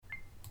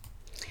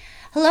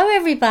Hello,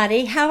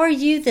 everybody. How are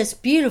you this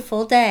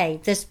beautiful day?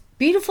 This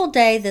beautiful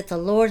day that the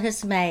Lord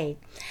has made.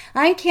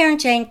 I'm Karen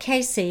Jane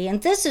Casey,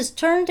 and this is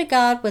Turn to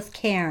God with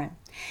Karen.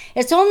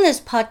 It's on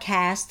this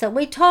podcast that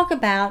we talk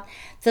about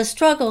the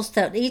struggles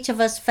that each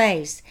of us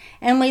face,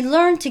 and we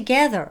learn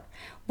together.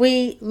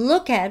 We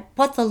look at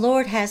what the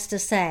Lord has to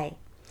say.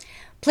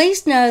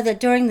 Please know that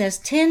during this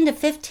 10 to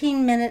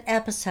 15 minute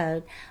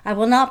episode, I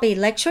will not be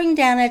lecturing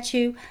down at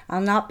you. I'll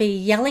not be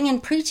yelling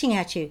and preaching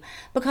at you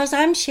because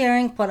I'm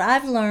sharing what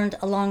I've learned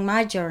along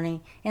my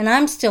journey, and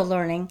I'm still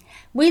learning.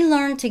 We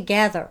learn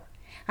together.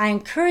 I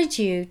encourage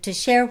you to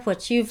share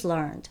what you've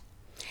learned.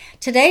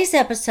 Today's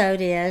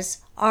episode is,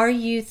 Are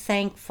You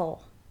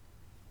Thankful?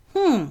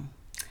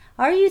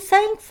 Are you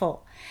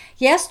thankful?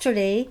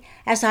 Yesterday,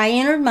 as I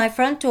entered my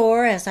front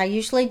door, as I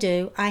usually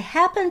do, I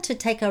happened to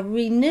take a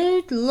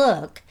renewed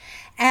look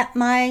at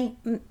my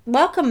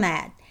welcome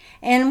mat.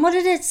 And what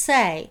did it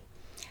say?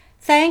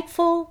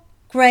 Thankful,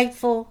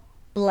 grateful,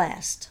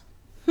 blessed.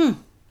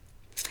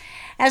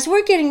 As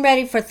we're getting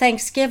ready for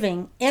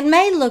Thanksgiving, it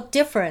may look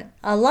different,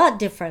 a lot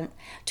different,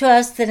 to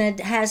us than it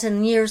has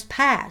in years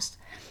past.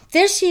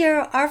 This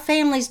year, our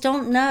families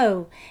don't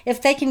know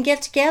if they can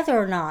get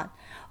together or not,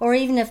 or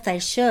even if they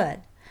should.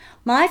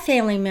 My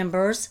family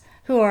members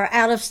who are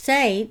out of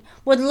state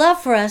would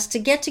love for us to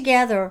get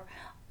together,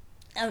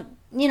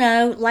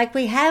 like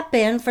we have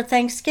been for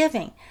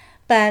Thanksgiving.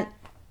 But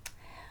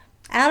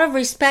out of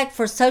respect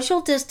for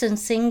social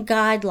distancing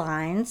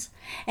guidelines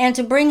and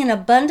to bring an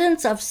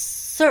abundance of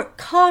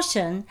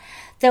caution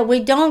that we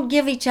don't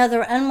give each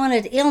other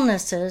unwanted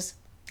illnesses,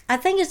 I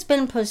think it's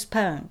been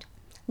postponed.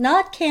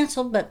 Not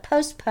canceled, but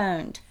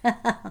postponed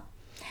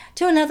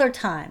to another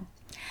time.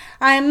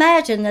 I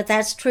imagine that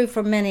that's true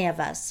for many of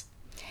us.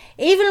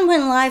 Even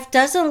when life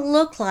doesn't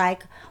look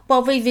like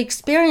what we've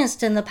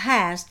experienced in the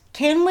past,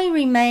 can we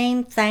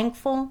remain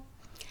thankful?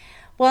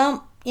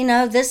 Well,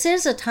 this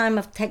is a time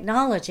of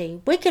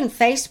technology. We can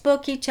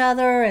Facebook each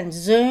other and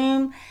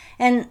Zoom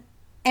and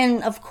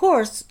of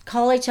course,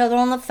 call each other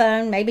on the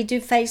phone, maybe do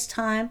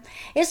FaceTime.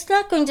 It's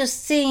not going to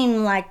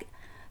seem like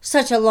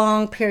such a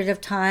long period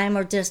of time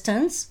or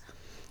distance.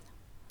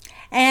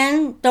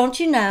 And don't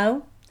you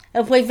know,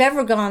 if we've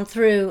ever gone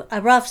through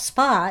a rough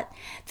spot,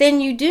 then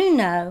you do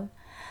know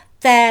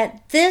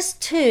that this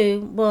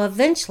too will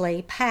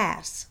eventually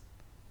pass.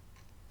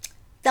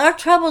 Our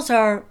troubles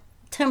are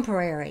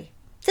temporary.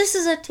 This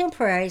is a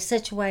temporary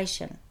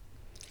situation.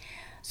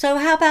 So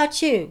how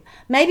about you?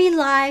 Maybe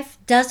life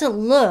doesn't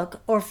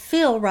look or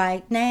feel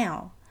right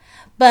now,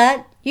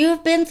 but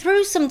you've been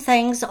through some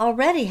things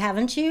already,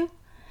 haven't you?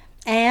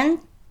 And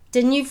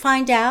didn't you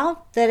find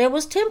out that it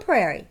was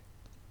temporary?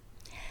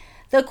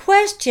 The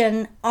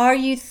question, are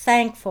you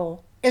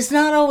thankful, is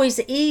not always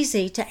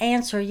easy to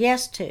answer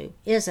yes to,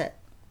 is it?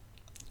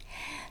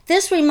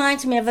 This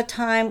reminds me of a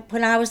time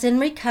when I was in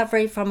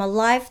recovery from a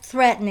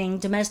life-threatening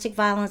domestic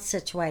violence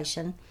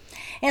situation,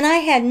 and I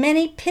had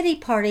many pity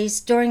parties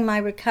during my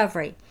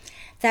recovery.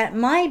 That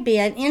might be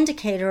an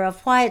indicator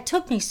of why it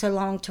took me so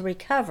long to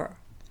recover.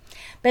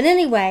 But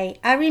anyway,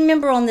 I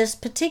remember on this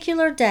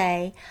particular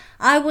day,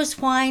 I was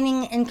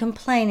whining and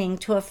complaining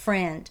to a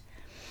friend,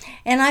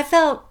 and I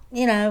felt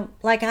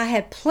like I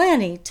had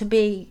plenty to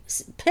be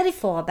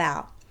pitiful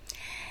about.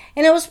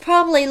 And it was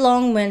probably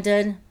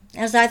long-winded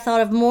as I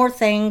thought of more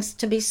things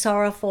to be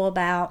sorrowful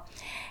about.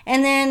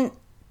 And then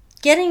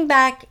getting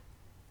back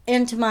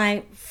into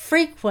my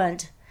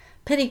frequent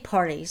pity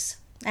parties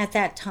at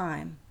that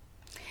time.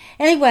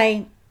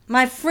 Anyway,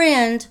 my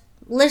friend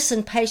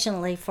listened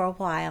patiently for a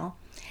while.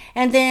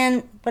 And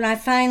then when I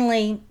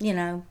finally,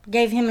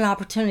 gave him an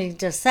opportunity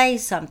to say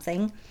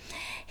something,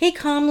 he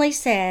calmly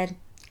said,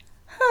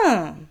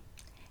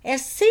 it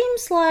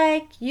seems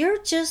like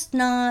you're just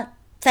not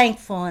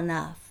thankful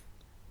enough.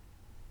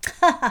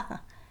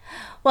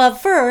 Well,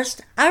 at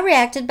first, I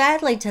reacted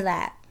badly to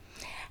that.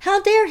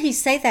 How dare he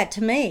say that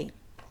to me?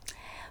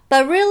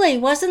 But really,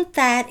 wasn't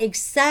that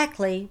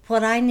exactly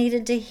what I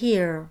needed to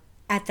hear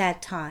at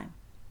that time?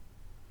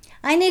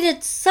 I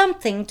needed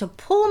something to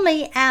pull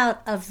me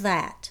out of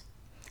that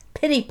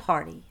pity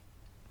party.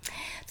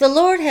 The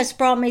Lord has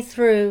brought me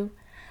through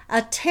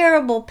a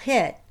terrible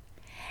pit,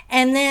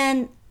 and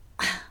then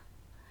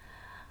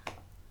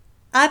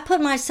I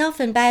put myself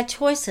in bad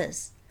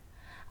choices.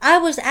 I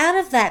was out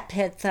of that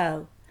pit,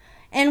 though.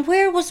 And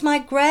where was my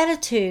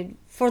gratitude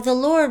for the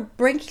Lord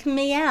bringing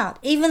me out,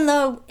 even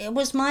though it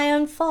was my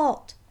own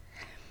fault?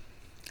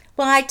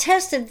 Well, I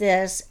tested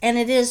this, and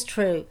it is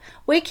true.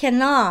 We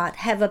cannot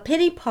have a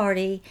pity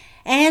party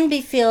and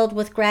be filled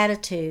with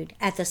gratitude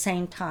at the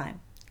same time.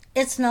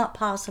 It's not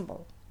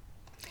possible.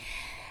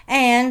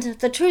 And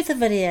the truth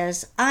of it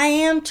is, I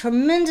am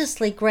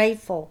tremendously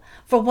grateful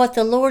for what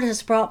the Lord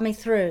has brought me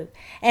through,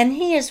 and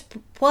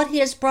what He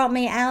has brought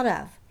me out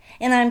of.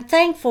 And I'm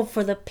thankful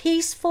for the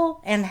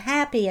peaceful and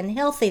happy and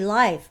healthy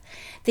life,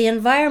 the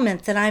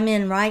environment that I'm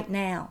in right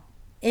now.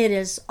 It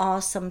is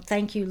awesome.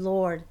 Thank you,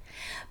 Lord.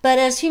 But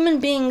as human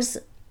beings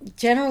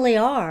generally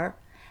are,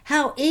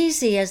 how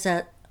easy is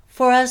it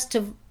for us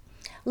to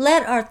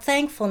let our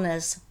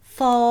thankfulness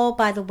fall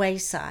by the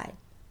wayside?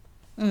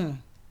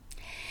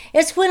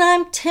 It's when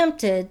I'm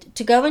tempted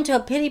to go into a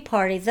pity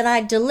party that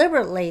I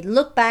deliberately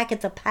look back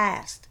at the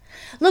past.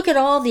 Look at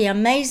all the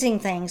amazing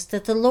things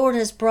that the Lord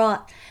has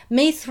brought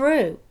me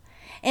through.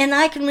 And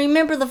I can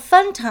remember the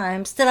fun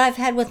times that I've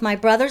had with my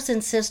brothers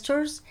and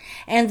sisters,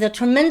 and the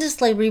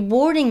tremendously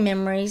rewarding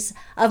memories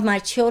of my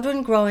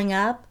children growing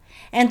up,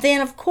 and then,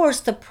 of course,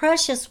 the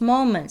precious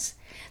moments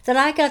that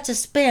I got to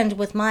spend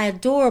with my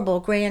adorable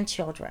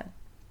grandchildren,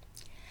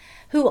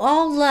 who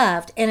all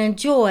loved and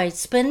enjoyed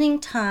spending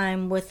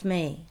time with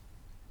me.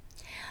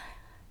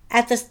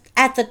 At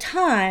the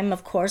time,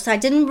 of course, I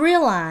didn't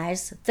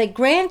realize that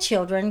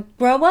grandchildren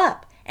grow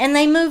up and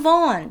they move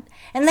on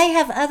and they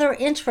have other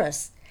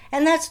interests,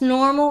 and that's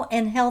normal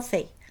and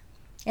healthy.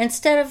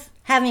 Instead of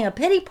having a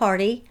pity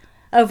party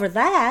over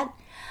that,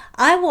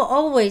 I will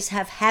always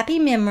have happy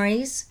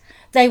memories.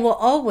 They will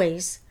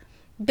always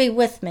be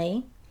with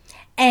me.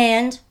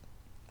 And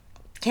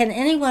can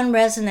anyone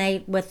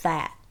resonate with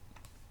that?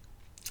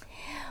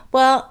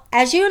 Well,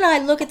 as you and I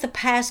look at the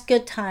past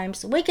good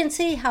times, we can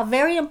see how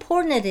very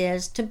important it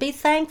is to be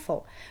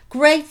thankful,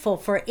 grateful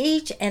for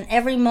each and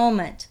every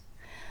moment.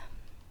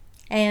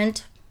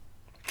 And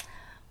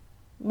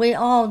we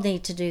all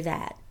need to do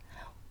that.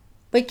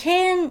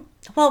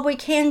 What we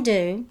can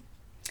do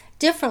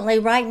differently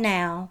right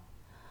now,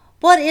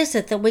 what is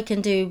it that we can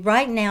do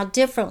right now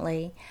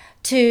differently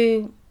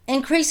to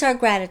increase our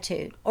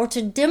gratitude or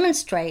to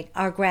demonstrate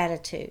our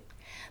gratitude?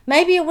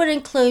 Maybe it would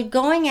include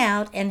going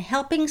out and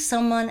helping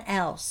someone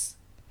else,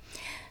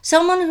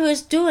 someone who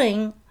is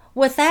doing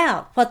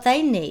without what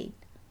they need.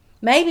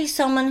 Maybe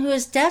someone who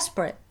is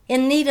desperate,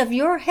 in need of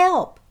your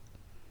help.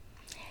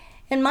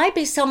 It might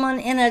be someone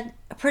in a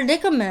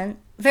predicament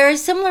very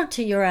similar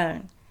to your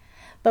own.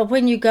 But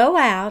when you go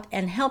out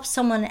and help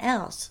someone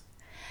else,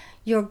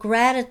 your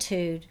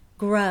gratitude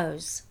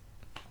grows.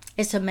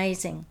 It's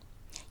amazing.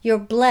 You're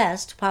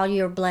blessed while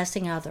you're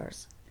blessing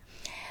others.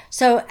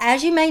 So,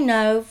 as you may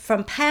know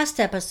from past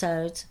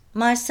episodes,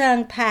 my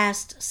son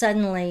passed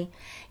suddenly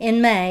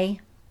in May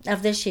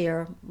of this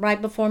year,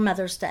 right before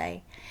Mother's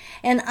Day.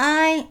 And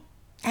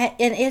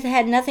it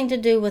had nothing to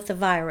do with the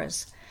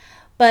virus.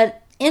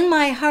 But in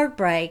my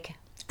heartbreak,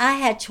 I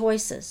had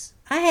choices.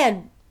 I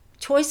had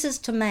choices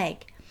to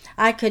make.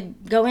 I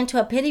could go into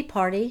a pity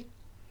party.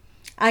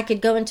 I could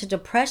go into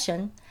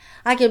depression.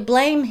 I could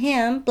blame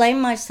him,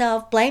 blame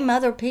myself, blame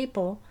other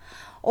people,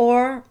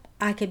 or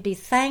I could be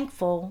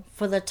thankful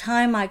for the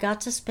time I got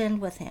to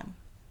spend with him.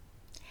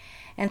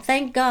 And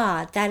thank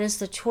God that is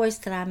the choice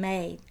that I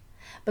made.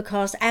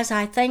 Because as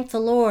I thank the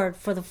Lord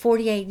for the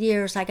 48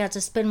 years I got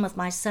to spend with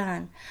my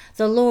son,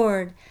 the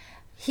Lord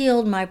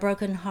healed my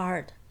broken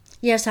heart.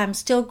 Yes, I'm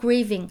still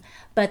grieving,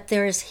 but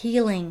there is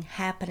healing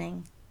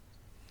happening.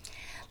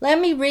 Let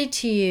me read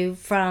to you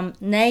from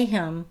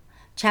Nahum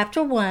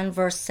chapter 1,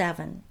 verse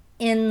 7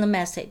 in the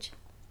Message.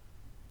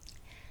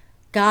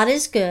 God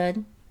is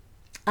good,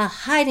 a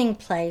hiding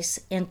place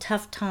in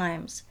tough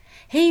times.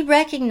 He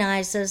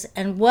recognizes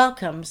and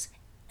welcomes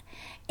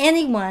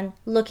anyone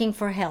looking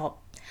for help,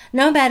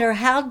 no matter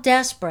how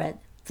desperate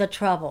the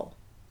trouble.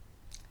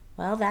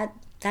 Well,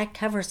 that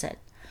covers it.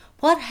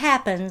 What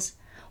happens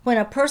when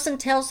a person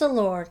tells the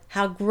Lord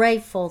how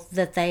grateful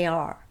that they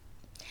are?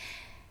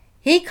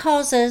 He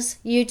causes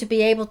you to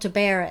be able to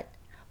bear it,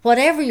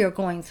 whatever you're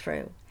going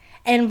through.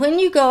 And when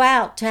you go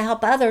out to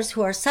help others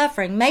who are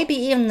suffering, maybe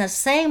even the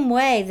same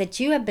way that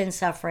you have been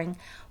suffering,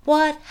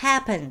 what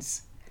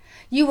happens?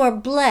 You are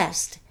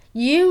blessed.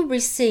 You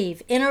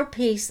receive inner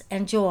peace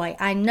and joy.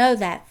 I know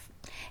that,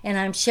 and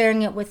I'm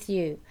sharing it with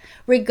you,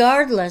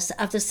 regardless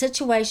of the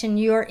situation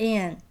you're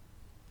in.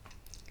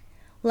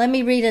 Let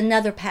me read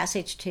another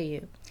passage to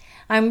you.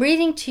 I'm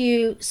reading to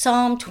you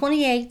Psalm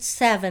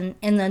 28:7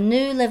 in the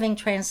New Living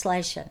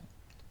Translation.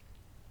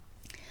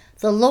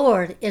 The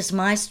Lord is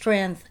my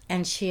strength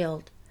and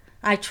shield.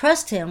 I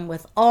trust him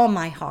with all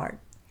my heart.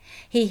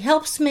 He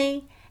helps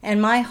me, and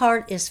my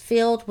heart is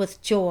filled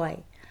with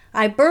joy.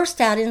 I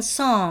burst out in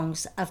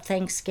songs of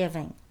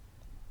thanksgiving.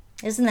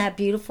 Isn't that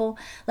beautiful?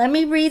 Let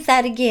me read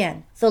that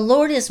again. The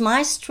Lord is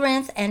my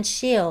strength and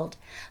shield.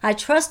 I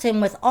trust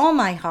him with all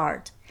my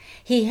heart.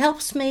 He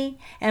helps me,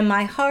 and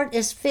my heart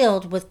is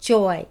filled with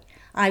joy.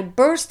 I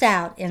burst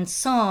out in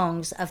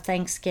songs of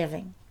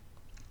thanksgiving.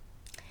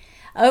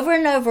 Over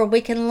and over we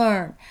can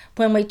learn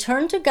when we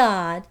turn to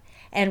God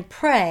and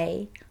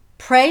pray,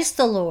 praise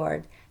the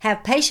Lord,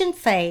 have patient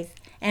faith,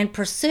 and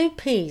pursue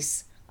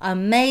peace,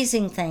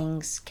 amazing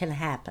things can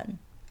happen.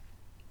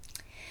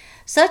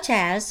 Such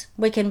as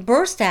we can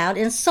burst out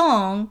in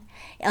song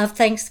of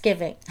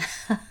thanksgiving.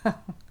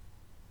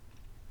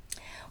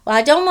 Well,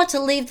 I don't want to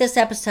leave this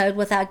episode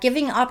without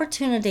giving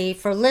opportunity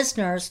for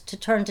listeners to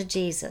turn to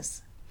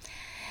Jesus.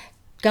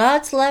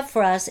 God's love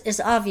for us is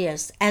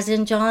obvious, as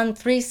in John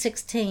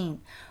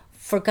 3:16.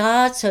 For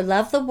God so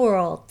loved the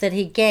world that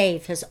he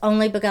gave his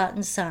only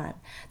begotten Son,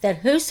 that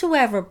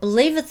whosoever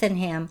believeth in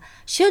him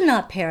should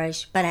not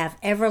perish, but have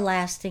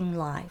everlasting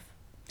life.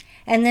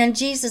 And then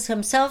Jesus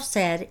himself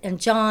said in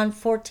John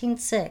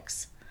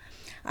 14:6,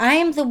 I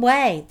am the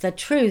way, the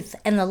truth,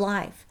 and the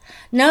life.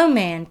 No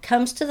man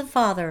comes to the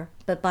Father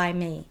but by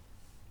me.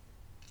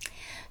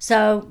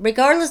 So,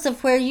 regardless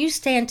of where you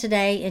stand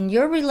today in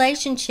your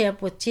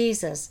relationship with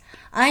Jesus,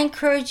 I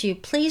encourage you,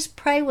 please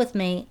pray with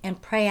me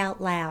and pray out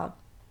loud.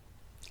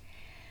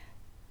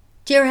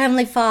 Dear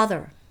Heavenly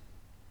Father,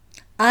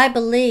 I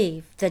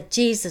believe that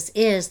Jesus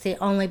is the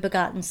only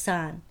begotten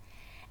Son,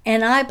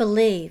 and I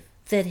believe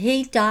that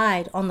He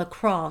died on the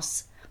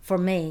cross for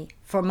me,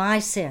 for my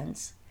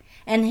sins,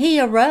 and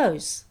He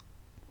arose.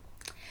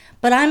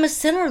 But I'm a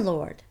sinner,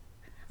 Lord.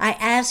 I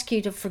ask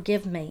you to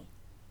forgive me.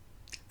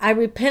 I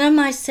repent of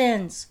my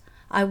sins.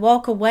 I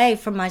walk away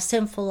from my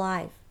sinful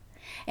life.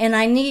 And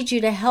I need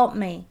you to help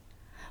me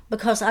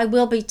because I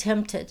will be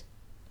tempted.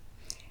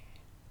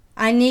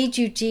 I need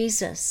you,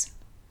 Jesus.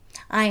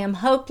 I am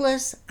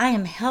hopeless. I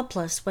am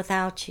helpless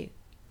without you.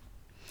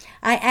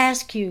 I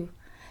ask you,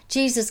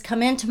 Jesus,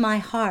 come into my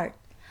heart.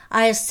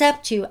 I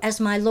accept you as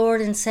my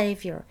Lord and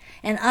Savior,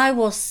 and I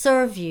will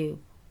serve you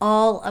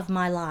all of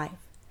my life.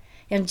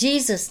 In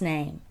Jesus'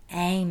 name,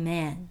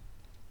 amen.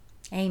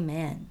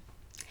 Amen.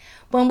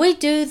 When we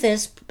do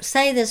this,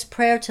 say this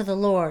prayer to the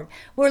Lord,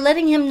 we're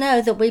letting Him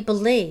know that we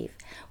believe.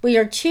 We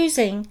are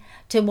choosing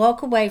to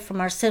walk away from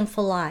our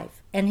sinful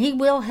life, and He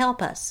will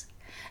help us.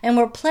 And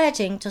we're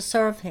pledging to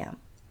serve Him.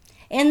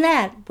 In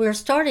that, we're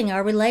starting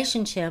our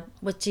relationship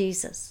with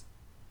Jesus.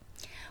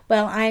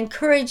 Well, I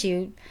encourage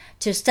you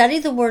to study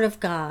the Word of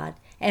God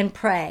and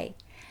pray.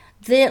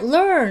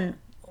 Learn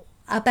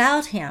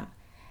about Him,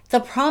 the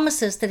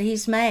promises that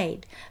He's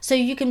made, so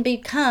you can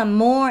become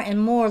more and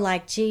more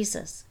like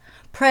Jesus.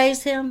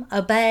 Praise Him,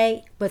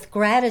 obey with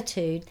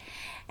gratitude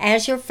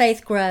as your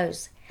faith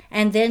grows,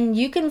 and then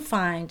you can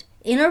find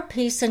inner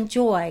peace and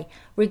joy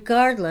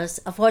regardless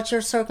of what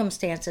your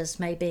circumstances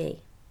may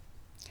be.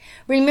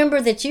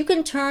 Remember that you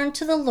can turn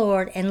to the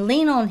Lord and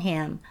lean on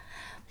Him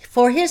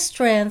for His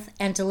strength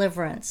and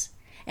deliverance,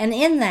 and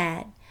in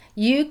that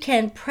you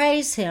can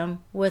praise Him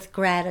with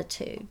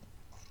gratitude.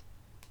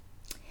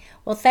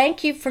 Well,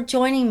 thank you for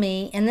joining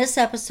me in this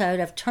episode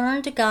of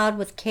Turn to God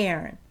with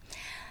Karen.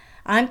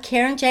 I'm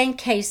Karen Jane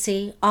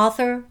Casey,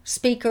 author,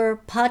 speaker,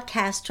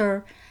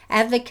 podcaster,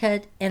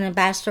 advocate, and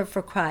ambassador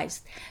for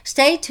Christ.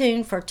 Stay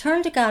tuned for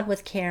Turn to God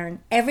with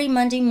Karen every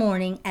Monday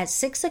morning at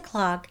 6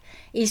 o'clock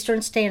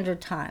Eastern Standard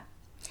Time.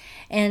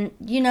 And,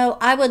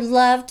 I would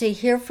love to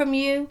hear from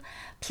you.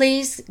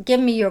 Please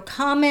give me your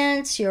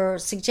comments, your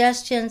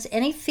suggestions.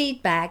 Any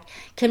feedback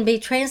can be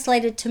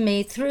translated to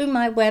me through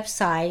my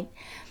website,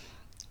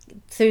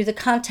 through the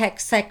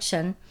contact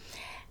section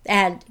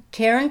at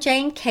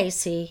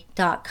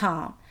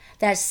KarenJaneCasey.com.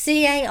 That's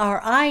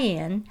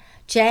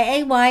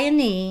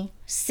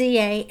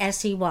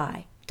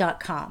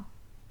KarenJaneCasey.com.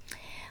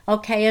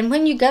 Okay, and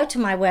when you go to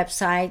my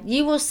website,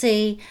 you will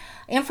see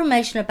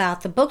information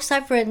about the books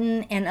I've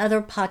written and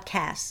other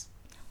podcasts.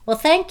 Well,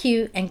 thank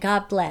you, and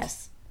God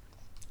bless.